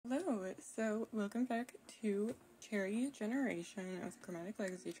So, welcome back to Cherry Generation of Chromatic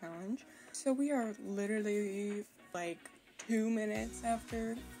Legacy Challenge. So we are literally like 2 minutes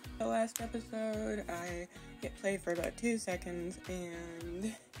after the last episode. I hit play for about 2 seconds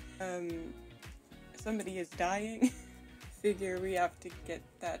and somebody is dying. Figure we have to get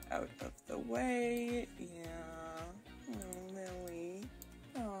that out of the way. Yeah. Oh, Lily.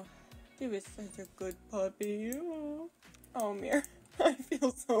 Oh, she was such a good puppy. Oh, Mir. I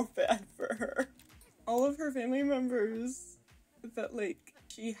feel so bad for her. All of her family members that,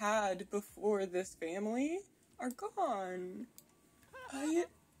 she had before this family are gone. I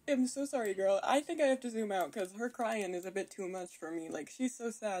am so sorry, girl. I think I have to zoom out because her crying is a bit too much for me. Like, she's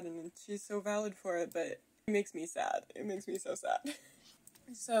so sad and she's so valid for it, but it makes me sad. It makes me so sad.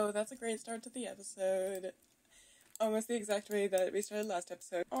 So, that's a great start to the episode. Almost the exact way that we started last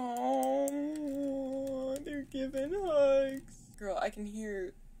episode. Oh, they're giving hugs. Girl, I can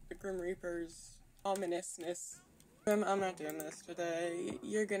hear the Grim Reaper's ominousness. I'm not doing this today.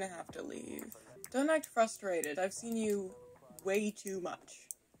 You're gonna have to leave. Don't act frustrated. I've seen you way too much.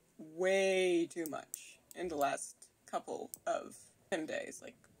 Way too much in the last couple of days.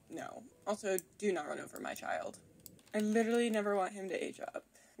 Like, no. Also, do not run over my child. I literally never want him to age up.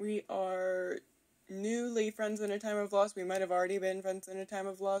 We are newly friends in a time of loss. We might have already been friends in a time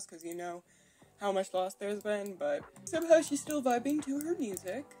of loss because you know how much loss there's been, but somehow she's still vibing to her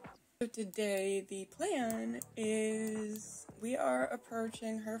music. So today the plan is we are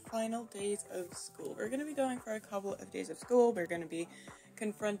approaching her final days of school. We're going to be going for a couple of days of school. We're going to be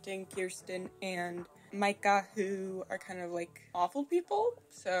confronting Kirsten and Micah, who are kind of like awful people.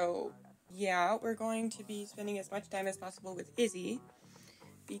 So yeah, we're going to be spending as much time as possible with Izzy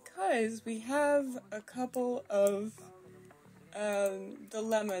because we have a couple of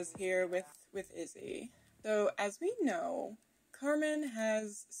dilemmas here with Izzy. So, as we know, Carmen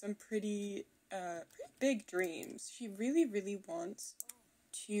has some pretty big dreams. She really, really wants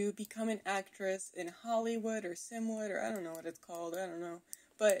to become an actress in Hollywood or Simwood, or I don't know what it's called, I don't know.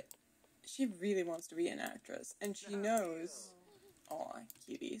 But she really wants to be an actress, and she knows, aw,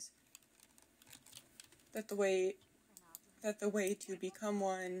 cuties, that the way to become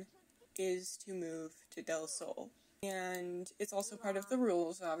one is to move to Del Sol. And it's also part of the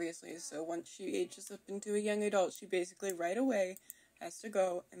rules, obviously, so once she ages up into a young adult, she basically right away has to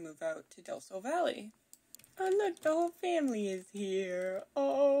go and move out to Del Sol Valley. Oh look, the whole family is here.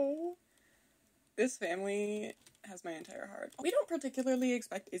 Oh. This family has my entire heart. We don't particularly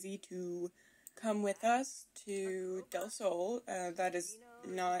expect Izzy to come with us to Del Sol. That is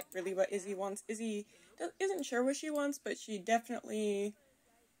not really what Izzy wants. Izzy isn't sure what she wants, but she definitely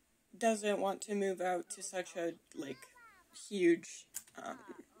doesn't want to move out to such a, huge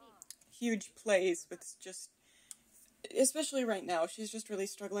place with just, especially right now, she's just really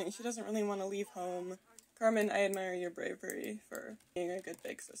struggling. She doesn't really want to leave home. Carmen, I admire your bravery for being a good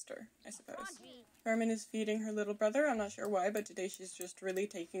big sister, I suppose. Carmen is feeding her little brother. I'm not sure why, but today she's just really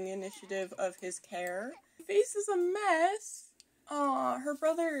taking the initiative of his care. Her face is a mess. Aw, her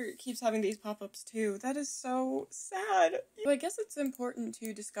brother keeps having these pop-ups too. That is so sad. So I guess it's important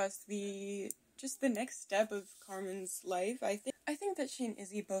to discuss the next step of Carmen's life. I think that she and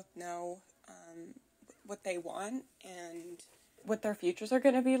Izzy both know what they want and what their futures are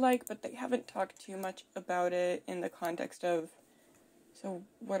going to be like, but they haven't talked too much about it in the context of, so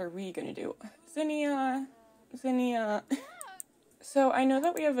what are we going to do? Zinnia. So I know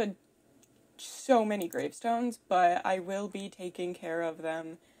that we have so many gravestones, but I will be taking care of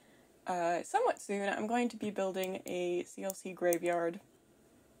them somewhat soon. I'm going to be building a CLC graveyard.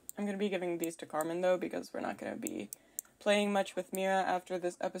 I'm going to be giving these to Carmen, though, because we're not going to be playing much with Mira after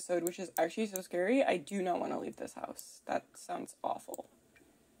this episode, which is actually so scary. I do not want to leave this house. That sounds awful.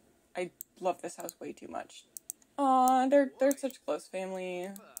 I love this house way too much. Aw, they're such close family.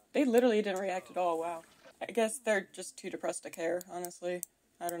 They literally didn't react at all, wow. I guess they're just too depressed to care, honestly.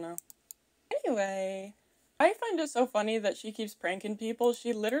 I don't know. Anyway, I find it so funny that she keeps pranking people.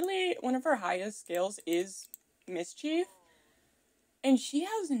 She literally, one of her highest skills is mischief. And she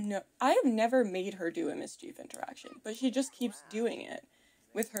has I have never made her do a mischief interaction, but she just keeps doing it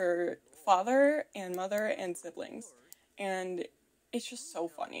with her father and mother and siblings. And it's just so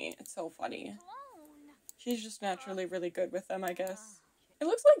funny. It's so funny. She's just naturally really good with them, I guess. It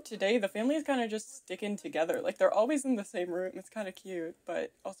looks like today the family is kind of just sticking together. Like, they're always in the same room. It's kind of cute,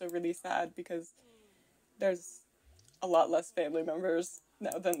 but also really sad because there's a lot less family members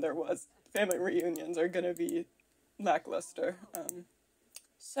now than there was. Family reunions are gonna be lackluster.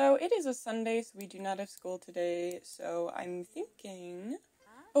 So it is a Sunday, so we do not have school today, so I'm thinking,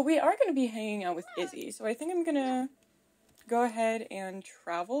 but we are going to be hanging out with Izzy, so I think I'm gonna go ahead and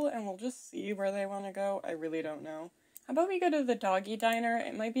travel, and we'll just see where they want to go. I really don't know. How about we go to the doggy diner?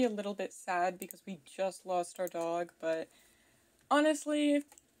 It might be a little bit sad because we just lost our dog, but honestly,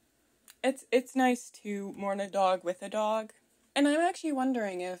 it's nice to mourn a dog with a dog. And I'm actually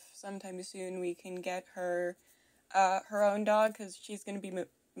wondering if sometime soon we can get her her own dog, because she's going to be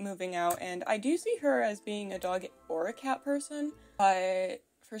moving out, and I do see her as being a dog or a cat person, but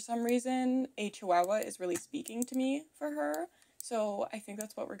for some reason a Chihuahua is really speaking to me for her, so I think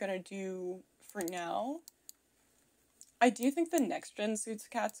that's what we're going to do for now. I do think the next gen suits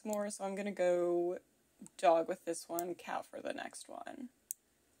cats more, so I'm going to go dog with this one, cat for the next one.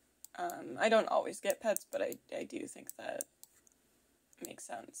 I don't always get pets, but I do think that makes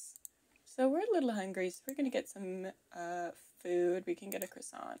sense. So we're a little hungry, so we're gonna get some food. We can get a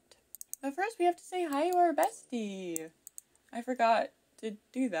croissant. But first we have to say hi to our bestie. I forgot to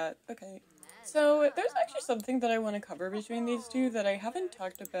do that. Okay. So there's actually something that I want to cover between these two that I haven't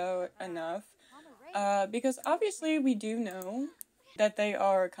talked about enough. Because obviously we do know that they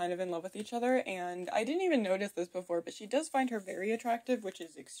are kind of in love with each other, and I didn't even notice this before, but she does find her very attractive, which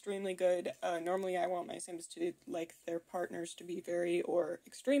is extremely good. Normally I want my Sims to like their partners to be very or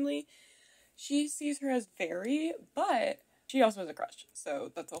extremely. She sees her as very, but she also has a crush,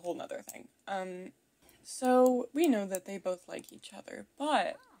 so that's a whole nother thing. So we know that they both like each other,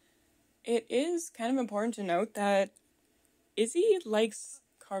 but it is kind of important to note that Izzy likes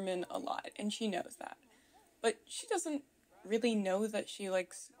Carmen a lot, and she knows that. But she doesn't really know that she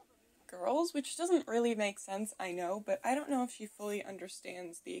likes girls, which doesn't really make sense, I know, but I don't know if she fully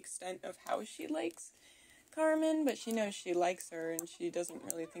understands the extent of how she likes Carmen, but she knows she likes her, and she doesn't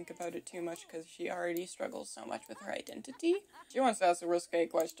really think about it too much because she already struggles so much with her identity. She wants to ask a risque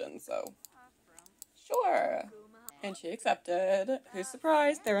question, so sure. And she accepted. Who's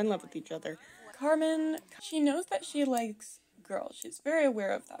surprised? They're in love with each other. Carmen, she knows that she likes girls. She's very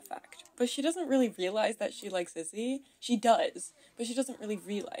aware of that fact. But she doesn't really realize that she likes Izzy. She does, but she doesn't really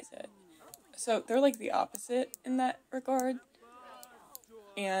realize it. So they're like the opposite in that regard.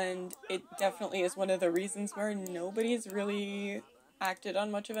 And it definitely is one of the reasons where nobody's really acted on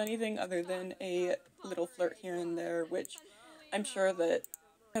much of anything other than a little flirt here and there, which I'm sure that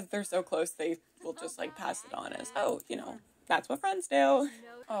because they're so close, they will just like pass it on as, oh, you know, that's what friends do.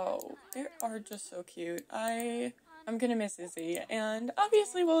 Oh, they are just so cute. I'm gonna miss Izzy, and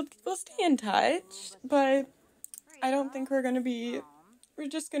obviously we'll stay in touch, but I don't think we're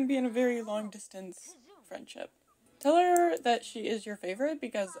just gonna be in a very long distance friendship. Tell her that she is your favorite,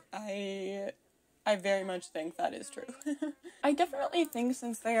 because I very much think that is true. I definitely think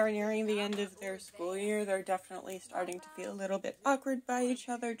since they are nearing the end of their school year, they're definitely starting to feel a little bit awkward by each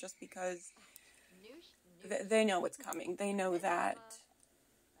other, just because they know what's coming. They know that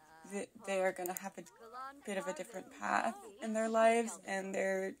they are going to have a bit of a different path in their lives, and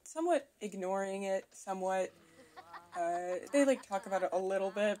they're somewhat ignoring it, somewhat. They like talk about it a little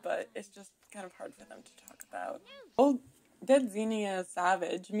bit, but it's just kind of hard for them to talk about. Old Dead Xenia is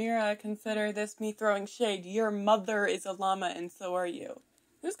savage. Mira, consider this me throwing shade. Your mother is a llama, and so are you.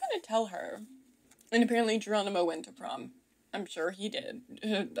 Who's gonna tell her? And apparently Geronimo went to prom. I'm sure he did.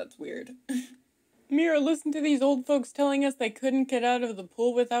 That's weird. Mira, listen to these old folks telling us they couldn't get out of the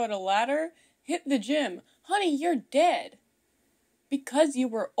pool without a ladder? Hit the gym. Honey, you're dead. Because you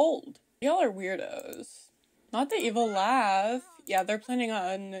were old. Y'all are weirdos. Not the evil laugh. Yeah, they're planning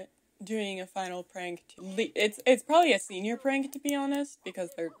on doing a final prank. It's probably a senior prank, to be honest,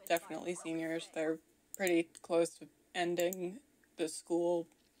 because they're definitely seniors. They're pretty close to ending the school.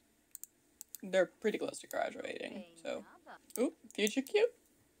 They're pretty close to graduating, so. Oop, future cute.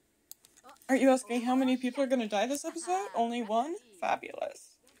 Are you asking how many people are gonna die this episode? Only one?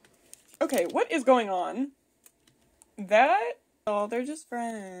 Fabulous. Okay, what is going on? Oh, they're just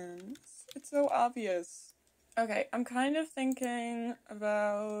friends. It's so obvious. Okay, I'm kind of thinking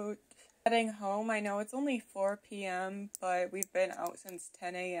about heading home. I know it's only 4 p.m., but we've been out since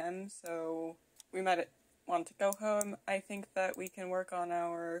 10 a.m., so we might want to go home. I think that we can work on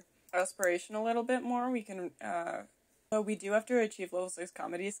our aspiration a little bit more. We can, but we do have to achieve level 6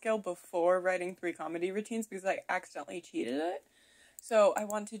 comedy skill before writing 3 comedy routines, because I accidentally cheated it. So I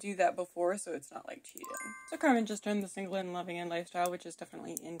want to do that before, so it's not like cheating. So Carmen just joined the single and loving in lifestyle, which is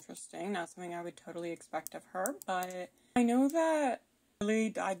definitely interesting. Not something I would totally expect of her, but I know that Lily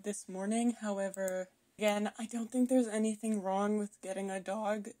died this morning. However, again, I don't think there's anything wrong with getting a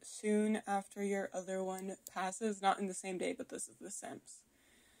dog soon after your other one passes. Not in the same day, but this is The Sims.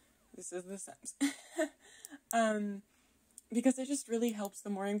 This is The Sims. Because it just really helps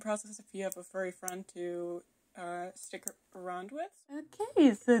the mourning process if you have a furry friend to stick around with.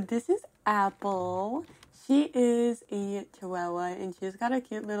 Okay, so this is Apple. She is a Chihuahua, and she's got a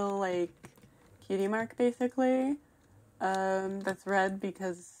cute little, like, cutie mark, basically. That's red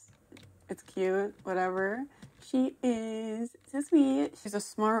because it's cute, whatever. She is so sweet. She's a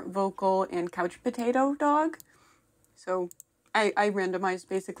smart, vocal, and couch potato dog. So I randomized,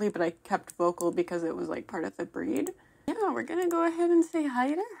 basically, but I kept vocal because it was, like, part of the breed. Yeah, we're gonna go ahead and say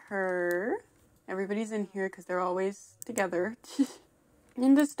hi to her. Everybody's in here because they're always together.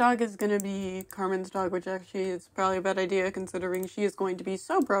 And this dog is going to be Carmen's dog, which actually is probably a bad idea considering she is going to be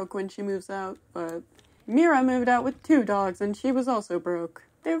so broke when she moves out. But Mira moved out with 2 dogs and she was also broke.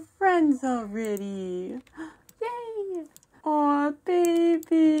 They're friends already. Yay! Aw,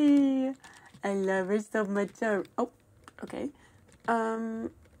 baby. I love her so much. Oh, okay. I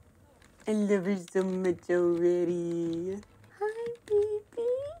love her so much already. Hi, baby.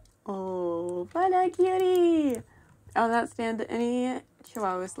 Oh, bye, cutie. I'll not stand any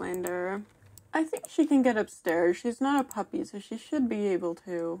Chihuahua slander. I think she can get upstairs. She's not a puppy, so she should be able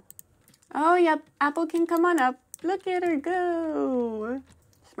to. Oh, yep. Apple can come on up. Look at her go.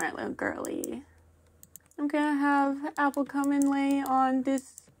 Smart little girly. I'm gonna have Apple come and lay on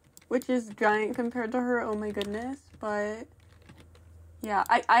this, which is giant compared to her. Oh my goodness. But yeah,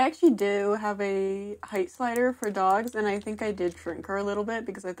 I actually do have a height slider for dogs, and I think I did shrink her a little bit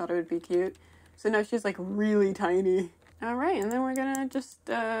because I thought it would be cute. So now she's like really tiny. All right, and then we're gonna just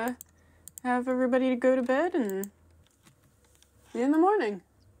have everybody to go to bed and see you in the morning.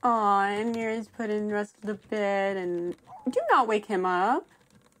 Aw, and Mira's putting Russell to bed, and do not wake him up.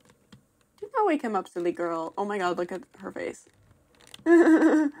 Do not wake him up, silly girl. Oh my god, look at her face.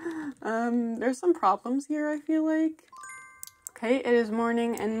 There's some problems here, I feel like. Okay, it is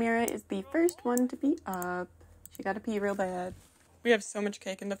morning, and Mira is the first one to be up. She gotta pee real bad. We have so much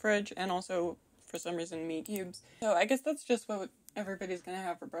cake in the fridge, and also, for some reason, meat cubes. So I guess that's just what everybody's gonna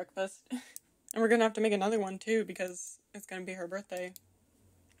have for breakfast. And we're gonna have to make another one, too, because it's gonna be her birthday.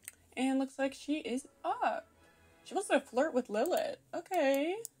 And looks like she is up. She wants to flirt with Lilith.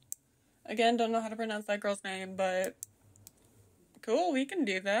 Okay. Again, don't know how to pronounce that girl's name, but cool, we can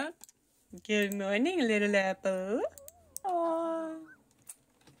do that. Good morning, little apple. Aww.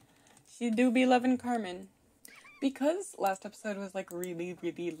 She do be loving Carmen. Because last episode was like really,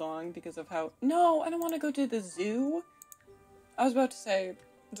 really long because of how... No, I don't want to go to the zoo. I was about to say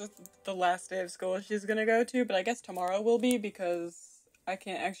the last day of school she's gonna go to, but I guess tomorrow will be because I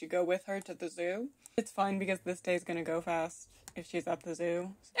can't actually go with her to the zoo. It's fine because this day's gonna go fast if she's at the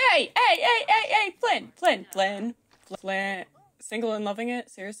zoo. Hey, Flynn. Single and loving it?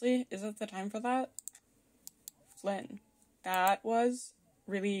 Seriously? Is it the time for that? Flynn. That was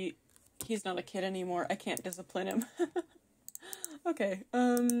really... He's not a kid anymore. I can't discipline him. Okay,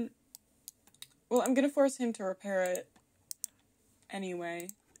 well, I'm gonna force him to repair it anyway.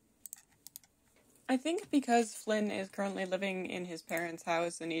 I think because Flynn is currently living in his parents'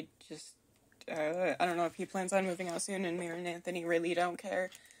 house and he just, I don't know if he plans on moving out soon and Mira and Anthony really don't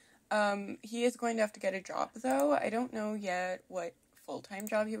care. He is going to have to get a job, though. I don't know yet what full-time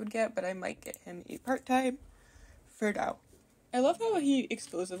job he would get, but I might get him a part-time for now. I love how he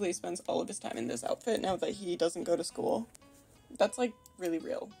exclusively spends all of his time in this outfit now that he doesn't go to school. That's, like, really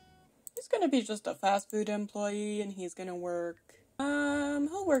real. He's gonna be just a fast food employee, and he's gonna work,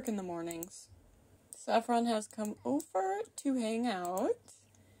 he'll work in the mornings. Saffron has come over to hang out.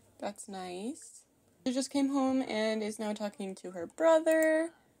 That's nice. She just came home and is now talking to her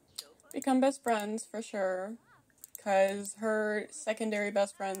brother. Become best friends, for sure. Because her secondary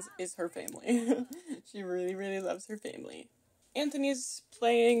best friends is her family. She really, really loves her family. Anthony's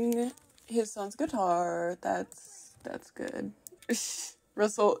playing his son's guitar. That's good.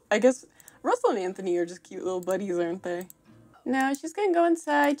 Russell, I guess Russell and Anthony are just cute little buddies, aren't they? Now she's gonna go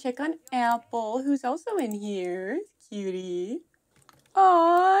inside, check on Apple, who's also in here. Cutie.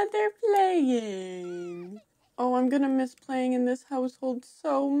 Aw, they're playing. Oh, I'm gonna miss playing in this household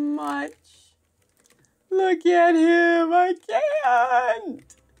so much. Look at him, I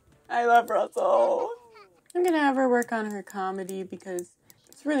can't. I love Russell. I'm gonna have her work on her comedy because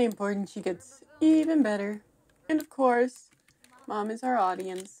it's really important she gets even better. And of course, Mom is our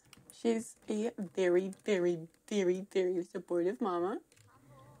audience. She's a very, very, very, very supportive mama.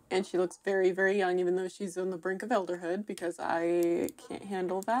 And she looks very, very young even though she's on the brink of elderhood because I can't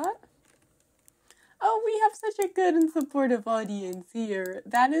handle that. Oh, we have such a good and supportive audience here.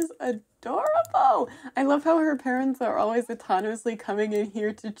 That is adorable. I love how her parents are always autonomously coming in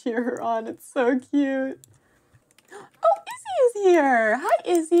here to cheer her on. It's so cute. Oh, Izzy is here. Hi,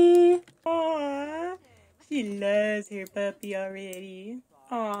 Izzy. Aww, she loves her puppy already.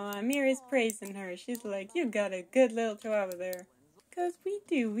 Aw, Mira's praising her. She's like, you got a good little chihuahua there. Because we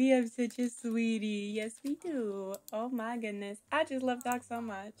do. We have such a sweetie. Yes, we do. Oh my goodness. I just love dogs so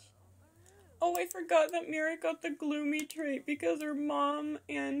much. Oh, I forgot that Mira got the gloomy trait because her mom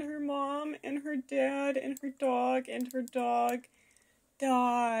and her dad and her dog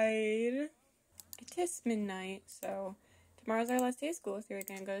died. It is midnight, so tomorrow's our last day of school, so we're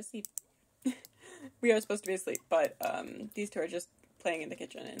gonna go to sleep. We are supposed to be asleep, but these two are just playing in the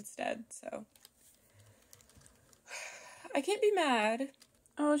kitchen instead, so I can't be mad.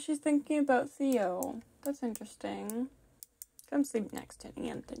 Oh, she's thinking about Theo. That's interesting. Come sleep next to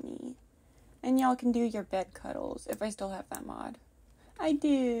Anthony. And y'all can do your bed cuddles, if I still have that mod. I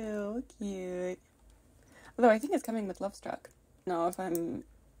do. Cute. Although I think it's coming with Lovestruck. No, if I'm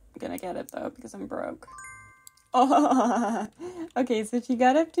gonna get it, though, because I'm broke. Oh, okay, so she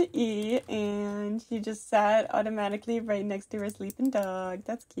got up to eat, and she just sat automatically right next to her sleeping dog.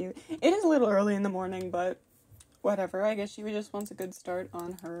 That's cute. It is a little early in the morning, but whatever. I guess she just wants a good start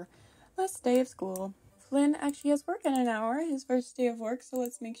on her last day of school. Flynn actually has work in an hour, his first day of work, so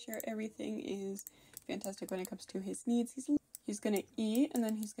let's make sure everything is fantastic when it comes to his needs. He's gonna eat, and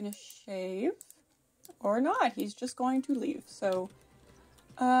then he's gonna shave. Or not, he's just going to leave. So,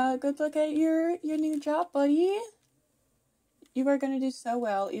 good luck at your new job, buddy. You are gonna do so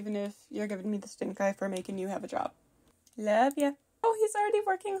well, even if you're giving me the stink eye for making you have a job. Love ya. Oh, he's already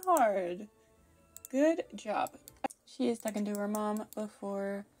working hard. Good job. She is talking to her mom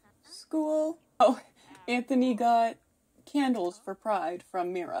before school. Oh, Anthony got candles for Pride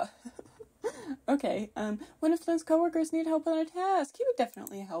from Mira. Okay, one of Flynn's coworkers need help on a task. He would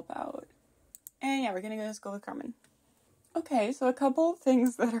definitely help out. And yeah, we're gonna go to school with Carmen. Okay, so a couple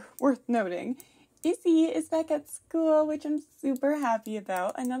things that are worth noting. Izzy is back at school, which I'm super happy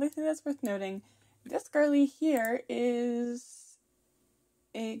about. Another thing that's worth noting, this girlie here is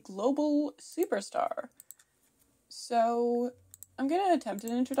a global superstar. So I'm gonna attempt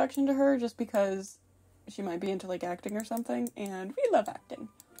an introduction to her just because she might be into like acting or something, and we love acting.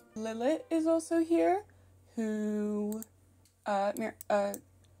 Lilith is also here, who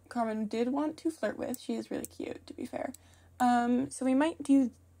Carmen did want to flirt with. She is really cute, to be fair. So we might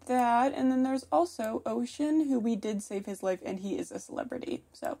do that, and then there's also Ocean, who we did save his life, and he is a celebrity,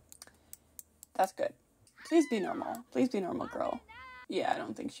 so that's good. Please be normal. Please be normal, girl. Yeah, I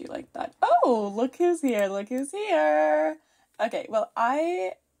don't think she liked that. Oh, look who's here, look who's here! Okay, well,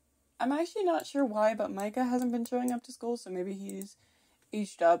 I'm actually not sure why, but Micah hasn't been showing up to school, so maybe he's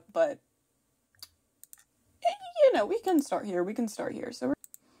aged up, but, you know, we can start here. So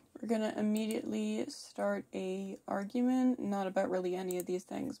we're gonna immediately start a argument, not about really any of these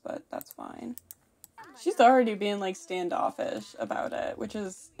things, but that's fine. She's already being, like, standoffish about it, which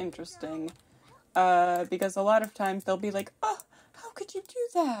is interesting, because a lot of times they'll be like, oh, how could you do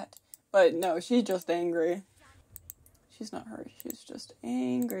that? But no, she's just angry. She's not hurt, she's just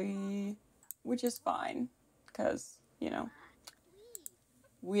angry, which is fine, because, you know,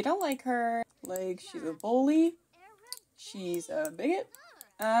 we don't like her. Like, she's a bully, she's a bigot,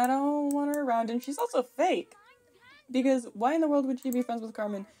 I don't want her around, and she's also fake, because why in the world would she be friends with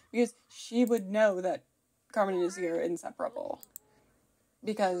Carmen? Because she would know that Carmen and Izzy are inseparable,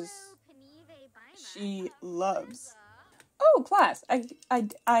 because she loves. Oh, class, I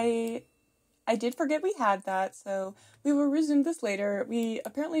did forget we had that, so we will resume this later. We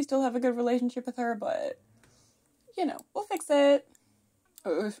apparently still have a good relationship with her, but, you know, we'll fix it.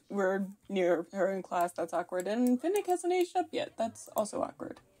 If we're near her in class, that's awkward. And Finnick hasn't aged up yet. That's also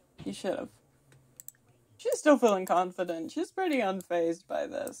awkward. You should have. She's still feeling confident. She's pretty unfazed by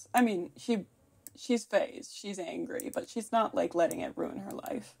this. I mean, she's phased. She's angry, but she's not, like, letting it ruin her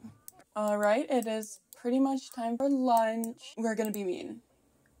life. Alright, it is pretty much time for lunch. We're gonna be mean.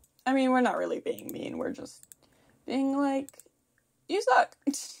 I mean, we're not really being mean. We're just being like, you suck.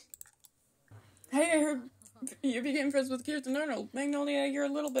 Hey, I heard you became friends with Kirsten Arnold. Magnolia, you're a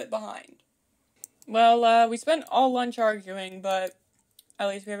little bit behind. Well, we spent all lunch arguing, but at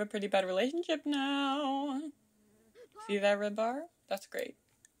least we have a pretty bad relationship now. See that red bar? That's great.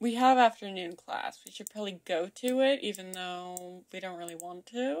 We have afternoon class. We should probably go to it, even though we don't really want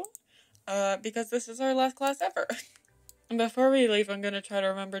to. Because this is our last class ever. And before we leave, I'm gonna try to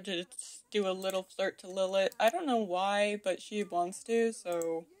remember to do a little flirt to Lilith. I don't know why, but she wants to,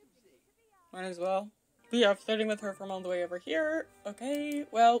 so might as well. But yeah, flirting with her from all the way over here. Okay,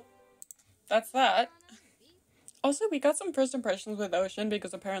 well, that's that. Also, we got some first impressions with Ocean,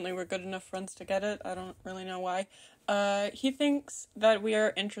 because apparently we're good enough friends to get it. I don't really know why. He thinks that we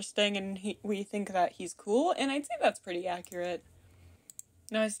are interesting, and we think that he's cool, and I'd say that's pretty accurate.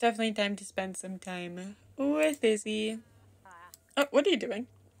 No, it's definitely time to spend some time with Izzy. Oh, what are you doing?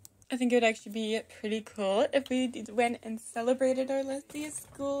 I think it would actually be pretty cool if we went and celebrated our last day of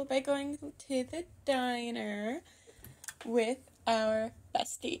school by going to the diner with our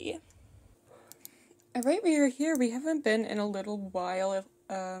bestie. Alright, we are here. We haven't been in a little while,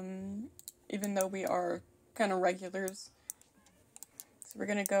 even though we are kind of regulars. So we're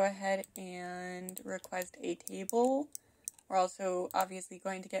going to go ahead and request a table. We're also obviously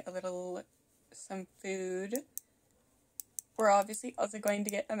going to get some food. We're obviously also going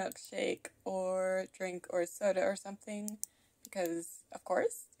to get a milkshake or drink or soda or something because, of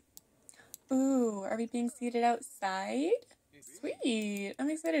course. Ooh, are we being seated outside? Sweet. I'm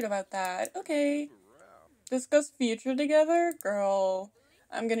excited about that. Okay. Discuss future together? Girl,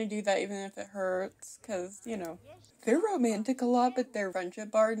 I'm gonna do that even if it hurts because, they're romantic a lot, but their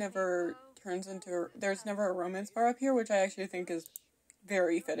friendship bar never turns into... There's never a romance bar up here, which I actually think is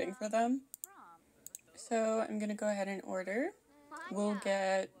very fitting for them. So I'm gonna go ahead and order. We'll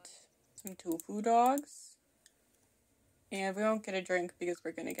get some tofu dogs. And we won't get a drink because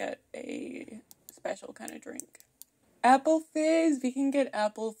we're gonna get a special kind of drink. Apple fizz! We can get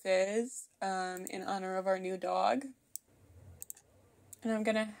apple fizz in honor of our new dog. And I'm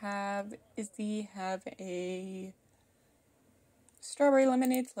gonna have Izzy have a strawberry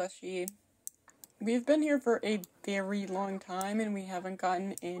lemonade slushie. We've been here for a very long time and we haven't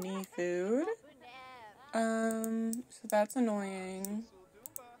gotten any food. So that's annoying.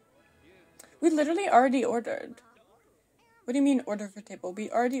 We literally already ordered. What do you mean order for table? We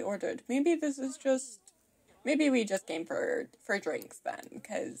already ordered. Maybe we just came for drinks then,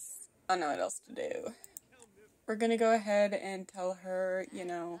 because I don't know what else to do. We're gonna go ahead and tell her,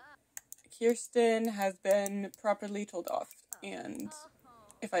 Kirsten has been properly told off, and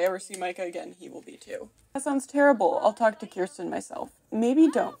if I ever see Micah again, he will be too. That sounds terrible. I'll talk to Kirsten myself. Maybe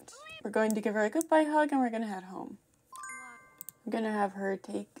don't. We're going to give her a goodbye hug and we're gonna head home. I'm gonna have her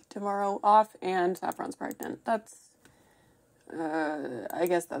take tomorrow off and Saffron's pregnant. I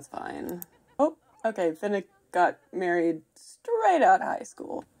guess that's fine. Oh, okay, Finnick got married straight out of high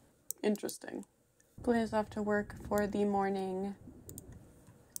school. Interesting. Blaze off to work for the morning.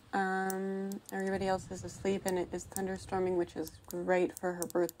 Everybody else is asleep and it is thunderstorming, which is great for her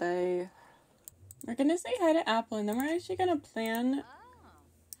birthday. We're gonna say hi to Apple and then we're actually gonna plan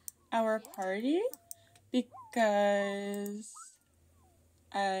our party because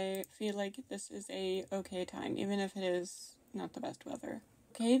I feel like this is a okay time, even if it is not the best weather.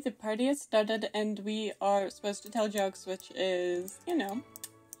 Okay, the party has started and we are supposed to tell jokes, which is,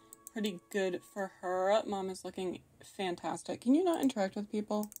 pretty good for her. Mom is looking fantastic. Can you not interact with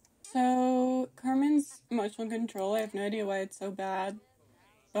people? So, Carmen's emotional control, I have no idea why it's so bad,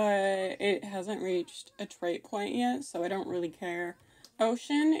 but it hasn't reached a trait point yet, so I don't really care.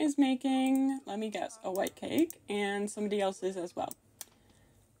 Ocean is making, let me guess, a white cake, and somebody else is as well.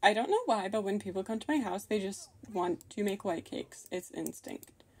 I don't know why, but when people come to my house, they just want to make white cakes. It's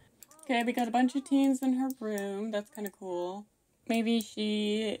instinct. Okay, we got a bunch of teens in her room. That's kind of cool. Maybe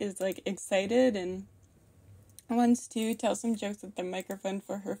she is, excited and wants to tell some jokes at the microphone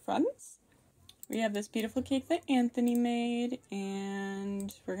for her friends. We have this beautiful cake that Anthony made,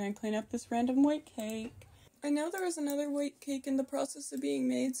 and we're going to clean up this random white cake. I know there was another white cake in the process of being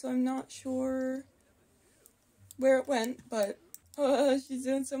made, so I'm not sure where it went, but she's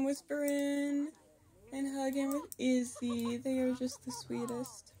doing some whispering and hugging with Izzy. They are just the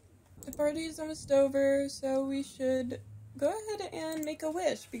sweetest. The party is almost over, so we should go ahead and make a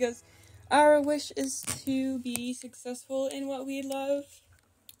wish, because our wish is to be successful in what we love.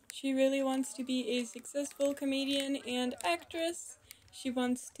 She really wants to be a successful comedian and actress. She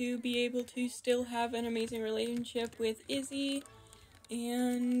wants to be able to still have an amazing relationship with Izzy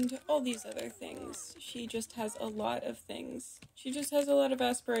and all these other things. She just has a lot of things. She just has a lot of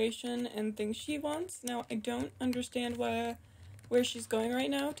aspiration and things she wants. Now, I don't understand where she's going right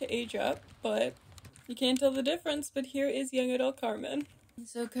now to age up, but you can't tell the difference, but here is young adult Carmen.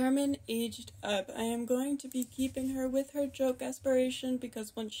 So Carmen aged up. I am going to be keeping her with her joke aspiration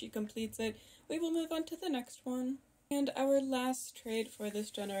because once she completes it, we will move on to the next one. And our last trait for this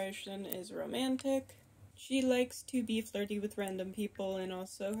generation is romantic. She likes to be flirty with random people and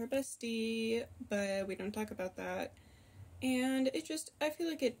also her bestie, but we don't talk about that. And I feel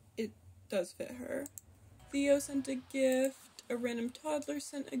like it does fit her. Theo sent a gift. A random toddler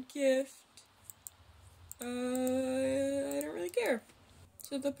sent a gift. I don't really care.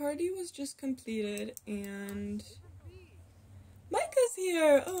 So the party was just completed and Micah's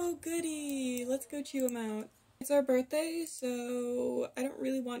here! Oh goody! Let's go chew him out. It's our birthday, so I don't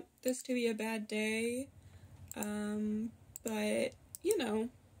really want this to be a bad day. But,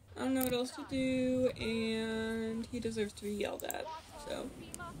 I don't know what else to do, and he deserves to be yelled at, so.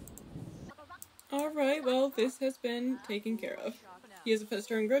 Alright, well, this has been taken care of. He has a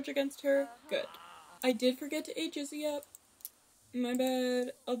festering grudge against her. Good. I did forget to age Izzy up. My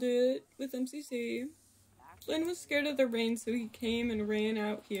bad. I'll do it with MCC. Flynn was scared of the rain, so he came and ran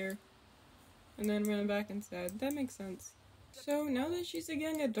out here. And then ran back inside. That makes sense. So, now that she's a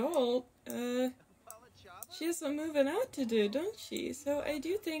young adult, she has some moving out to do, don't she? So, I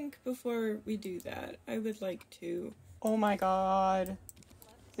do think before we do that, I would like to... Oh my god.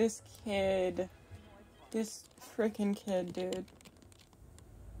 This kid. This freaking kid, dude.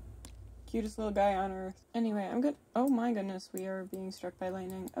 Cutest little guy on earth. Anyway, I'm good. Oh my goodness, we are being struck by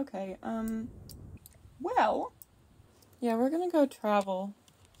lightning. Okay, well. Yeah, we're gonna go travel.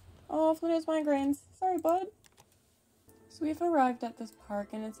 Oh, Flynn has migraines. Sorry, bud. So we've arrived at this park,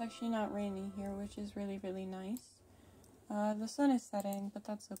 and it's actually not raining here, which is really, really nice. The sun is setting, but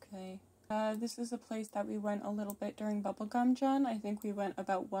that's okay. This is a place that we went a little bit during Bubblegum Jun. I think we went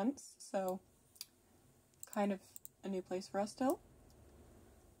about once, so kind of a new place for us still.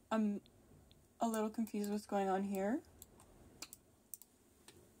 I'm a little confused what's going on here.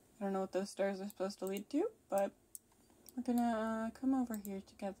 I don't know what those stairs are supposed to lead to, but we're gonna come over here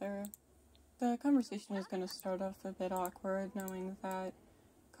together. The conversation is gonna start off a bit awkward, knowing that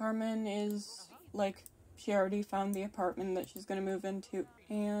Carmen is, like, she already found the apartment that she's gonna move into,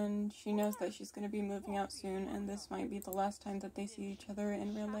 and she knows that she's gonna be moving out soon, and this might be the last time that they see each other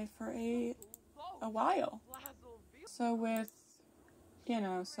in real life for a while. So with, you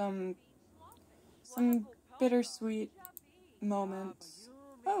know, some bittersweet moments.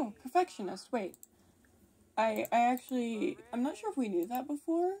 Oh, perfectionist, wait. I'm not sure if we knew that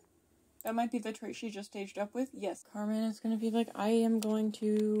before. That might be the trait she just staged up with. Yes, Carmen is gonna be like, I am going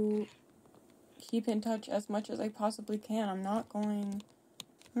to keep in touch as much as I possibly can. I'm not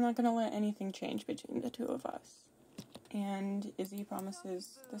gonna let anything change between the two of us. And Izzy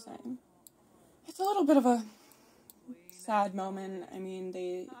promises the same. It's a little bit of a sad moment. I mean,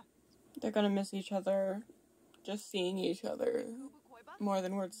 they're gonna miss each other, just seeing each other more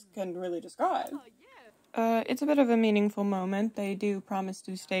than words can really describe. It's a bit of a meaningful moment. They do promise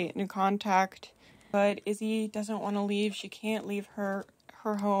to stay in contact, but Izzy doesn't want to leave. She can't leave her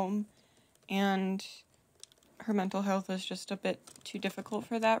home, and her mental health is just a bit too difficult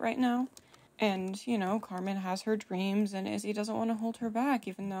for that right now. And, you know, Carmen has her dreams, and Izzy doesn't want to hold her back,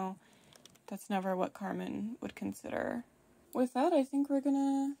 even though that's never what Carmen would consider. With that, I think we're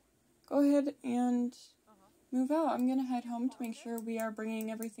gonna go ahead and move out. I'm gonna head home to make sure we are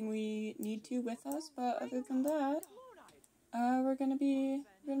bringing everything we need to with us, but other than that, we're gonna be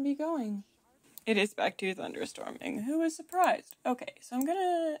going. It is back to thunderstorming. Who was surprised? Okay, so I'm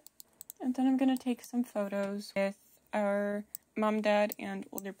gonna take some photos with our mom, dad, and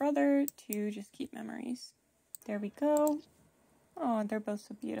older brother to just keep memories. There we go. Oh, they're both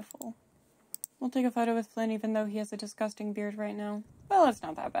so beautiful. We'll take a photo with Flynn even though he has a disgusting beard right now. Well, it's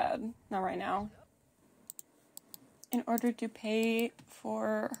not that bad. Not right now. In order to pay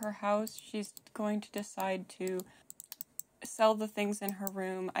for her house, she's going to decide to sell the things in her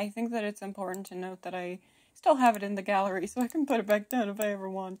room. I think that it's important to note that I still have it in the gallery, so I can put it back down if I ever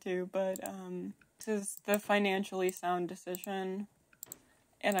want to, but this is the financially sound decision,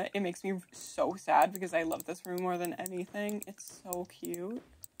 and it makes me so sad because I love this room more than anything. It's so cute,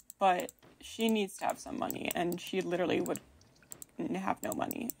 but she needs to have some money, and she literally would have no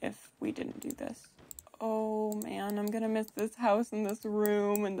money if we didn't do this. Oh man, I'm gonna miss this house and this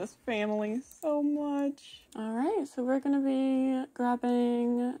room and this family so much. Alright, so we're gonna be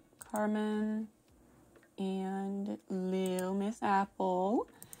grabbing Carmen and Lil Miss Apple.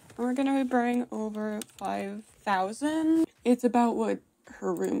 And we're gonna bring over 5,000. It's about what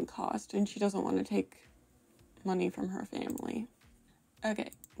her room cost, and she doesn't want to take money from her family. Okay,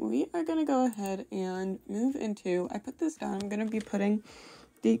 we are gonna go ahead and move into, I put this down, I'm gonna be putting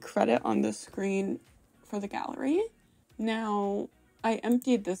the credit on the screen for the gallery. Now, I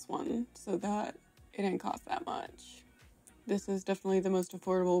emptied this one so that it didn't cost that much. This is definitely the most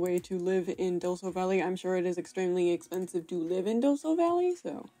affordable way to live in Dulce Valley. I'm sure it is extremely expensive to live in Dulce Valley,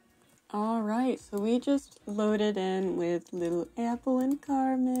 so. Alright, so we just loaded in with Little Apple and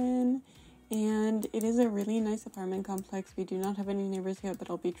Carmen, and it is a really nice apartment complex. We do not have any neighbors yet, but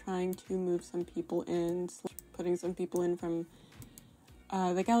I'll be trying to move some people in, putting some people in from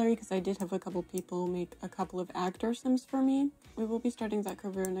the gallery, because I did have a couple people make a couple of actor sims for me. We will be starting that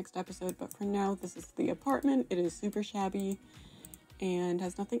career next episode, but for now, this is the apartment. It is super shabby and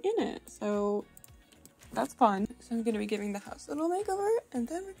has nothing in it, so that's fun. So I'm going to be giving the house a little makeover, and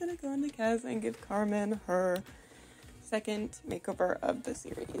then we're going to go into Kaz and give Carmen her second makeover of the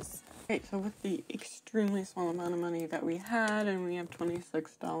series. Okay, so with the extremely small amount of money that we had, and we have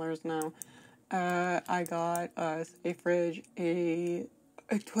 $26 now, I got us a fridge, a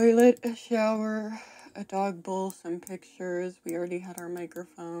toilet, a shower, a dog bowl, some pictures. We already had our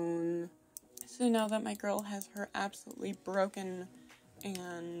microphone. So now that my girl has her absolutely broken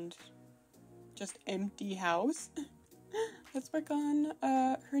and just empty house, let's work on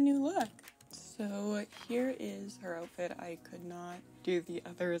her new look. So here is her outfit. I could not do the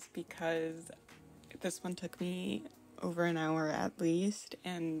others because this one took me over an hour at least,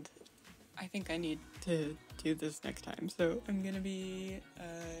 and I think I need to do this next time. So I'm gonna be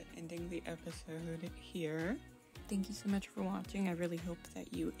ending the episode here. Thank you so much for watching. I really hope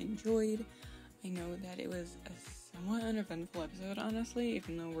that you enjoyed. I know that it was a somewhat uneventful episode, honestly,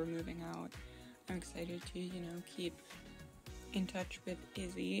 even though we're moving out. I'm excited to, keep in touch with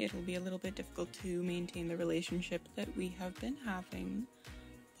Izzy. It'll be a little bit difficult to maintain the relationship that we have been having,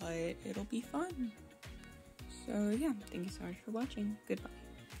 but it'll be fun. So yeah, thank you so much for watching. Goodbye.